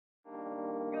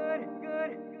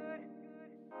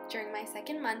my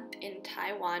second month in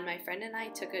Taiwan, my friend and I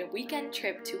took a weekend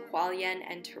trip to Hualien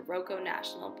and Taroko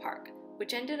National Park,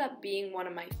 which ended up being one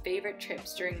of my favorite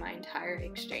trips during my entire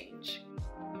exchange.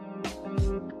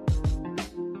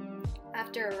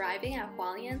 After arriving at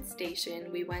Hualien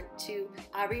Station, we went to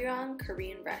Arirang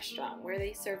Korean restaurant where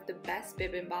they served the best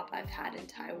bibimbap I've had in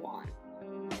Taiwan.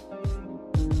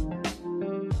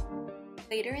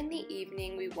 Later in the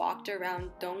evening, we walked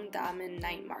around Dongdaemun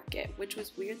Night Market, which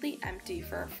was weirdly empty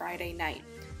for a Friday night.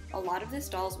 A lot of the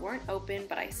stalls weren't open,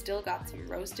 but I still got some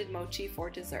roasted mochi for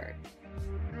dessert.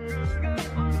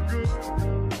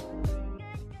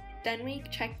 Then we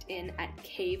checked in at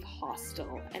Cave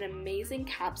Hostel, an amazing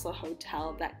capsule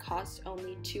hotel that cost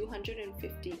only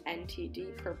 250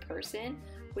 NTD per person,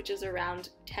 which is around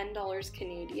 $10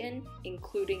 Canadian,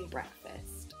 including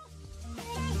breakfast.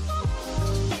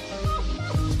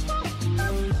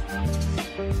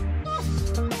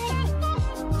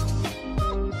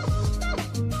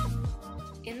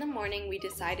 In the morning, we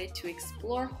decided to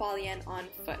explore Hualien on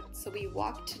foot, so we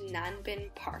walked to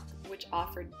Nanbin Park, which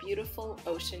offered beautiful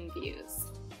ocean views.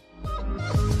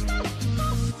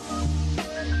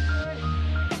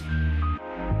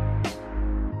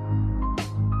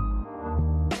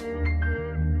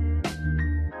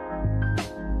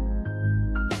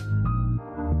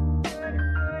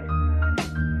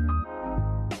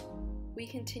 We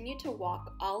continued to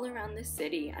walk all around the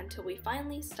city until we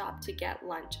finally stopped to get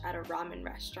lunch at a ramen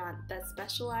restaurant that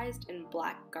specialized in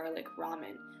black garlic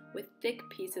ramen with thick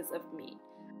pieces of meat.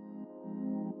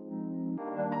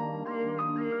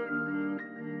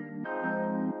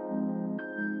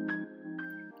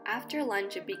 After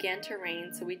lunch, it began to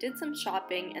rain, so we did some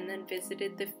shopping and then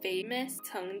visited the famous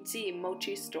Tengji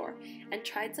mochi store and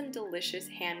tried some delicious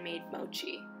handmade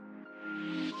mochi.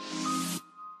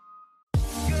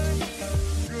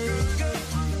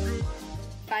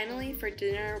 Finally, for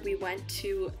dinner, we went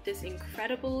to this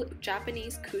incredible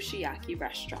Japanese kushiyaki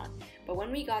restaurant, but when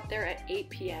we got there at 8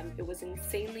 p.m., it was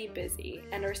insanely busy,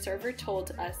 and our server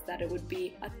told us that it would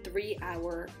be a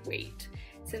 3-hour wait.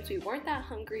 Since we weren't that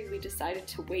hungry, we decided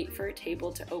to wait for a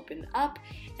table to open up,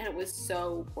 and it was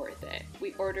so worth it.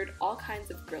 We ordered all kinds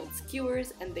of grilled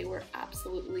skewers, and they were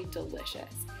absolutely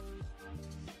delicious.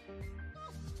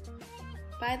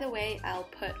 By the way, I'll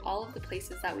put all of the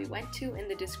places that we went to in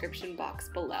the description box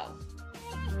below.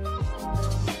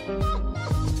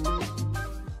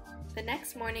 The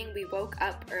next morning, we woke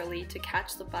up early to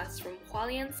catch the bus from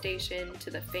Hualien Station to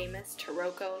the famous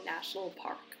Taroko National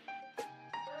Park.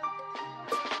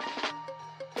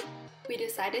 We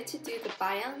decided to do the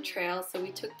Bayang Trail, so we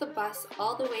took the bus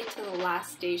all the way to the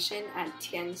last station at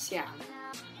Tianxiang.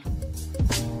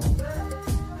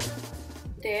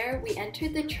 There, we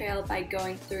entered the trail by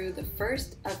going through the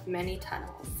first of many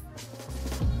tunnels.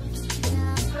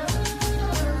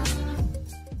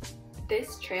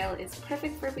 This trail is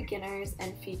perfect for beginners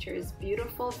and features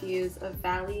beautiful views of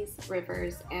valleys,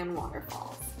 rivers, and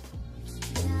waterfalls.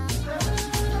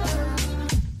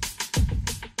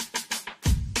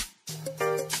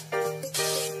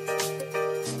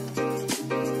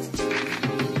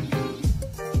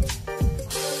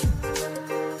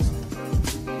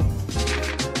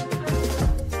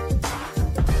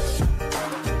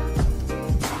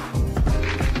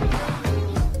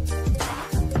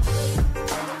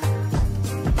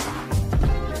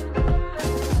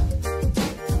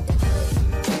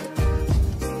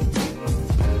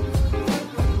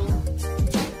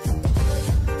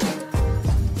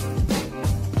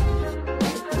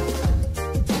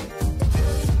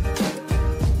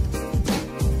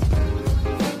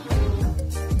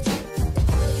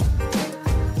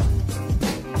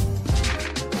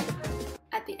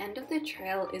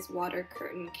 Trail is Water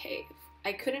Curtain Cave.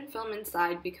 I couldn't film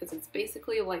inside because it's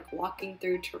basically like walking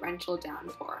through torrential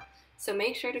downpour, so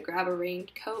make sure to grab a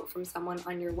raincoat from someone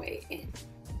on your way in.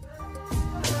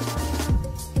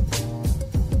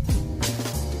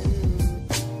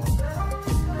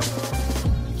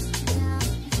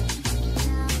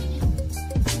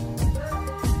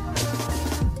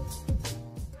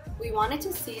 We wanted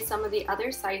to see some of the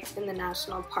other sites in the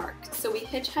national park, so we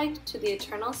hitchhiked to the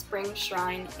Eternal Spring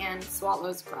Shrine and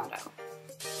Swallow's Grotto.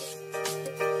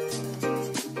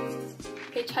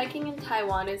 Hitchhiking in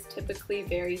Taiwan is typically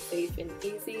very safe and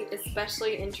easy,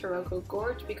 especially in Taroko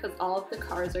Gorge because all of the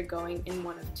cars are going in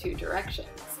one of two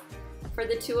directions. For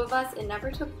the two of us, it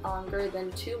never took longer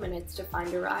than 2 minutes to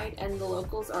find a ride, and the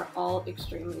locals are all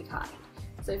extremely kind.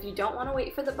 So if you don't want to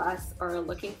wait for the bus or are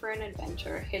looking for an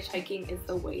adventure, hitchhiking is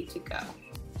the way to go.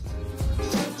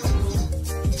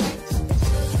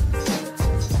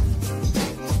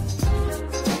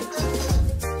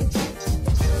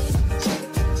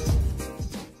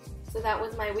 So that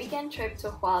was my weekend trip to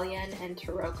Hualien and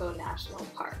Taroko National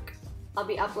Park. I'll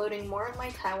be uploading more of my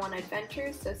Taiwan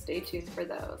adventures, so stay tuned for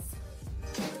those.